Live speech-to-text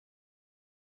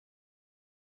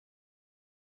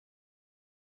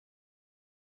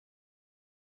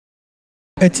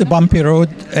It's a bumpy road.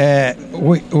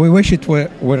 We wish it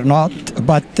were not,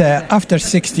 but after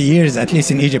 60 years, at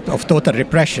least in Egypt, of total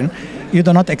repression, you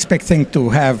do not expect things to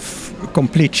have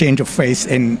complete change of face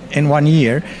in 1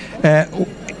 year.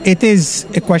 It is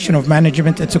a question of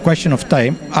management. It's a question of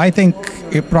time. I think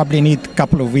you probably need a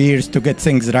couple of years to get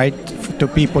things right, to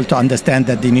people to understand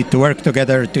that they need to work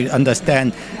together, to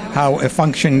understand how a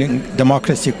functioning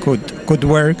democracy could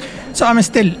work. So I'm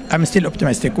still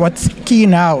optimistic. What's key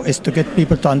now is to get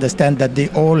people to understand that they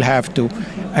all have to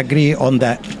agree on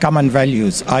the common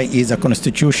values, i.e. the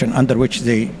constitution under which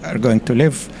they are going to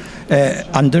live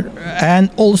under, and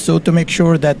also to make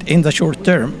sure that in the short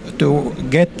term to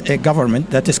get a government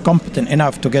that is competent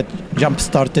enough to get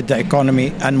jump-started the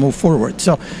economy and move forward.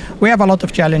 So we have a lot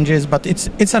of challenges, but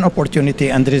it's an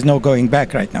opportunity, and there is no going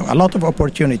back right now. A lot of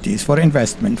opportunities for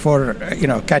investment, for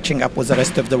catching up with the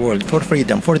rest of the world, for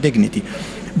freedom, for dignity.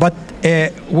 But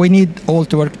we need all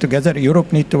to work together.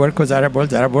 Europe need to work with Arab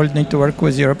world. The Arab world need to work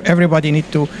with Europe. Everybody need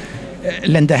to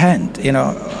lend a hand,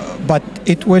 But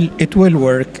it will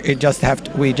work.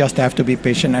 We just have to be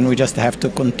patient, and we just have to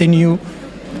continue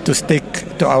to stick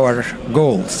to our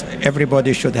goals.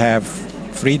 Everybody should have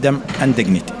freedom and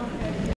dignity.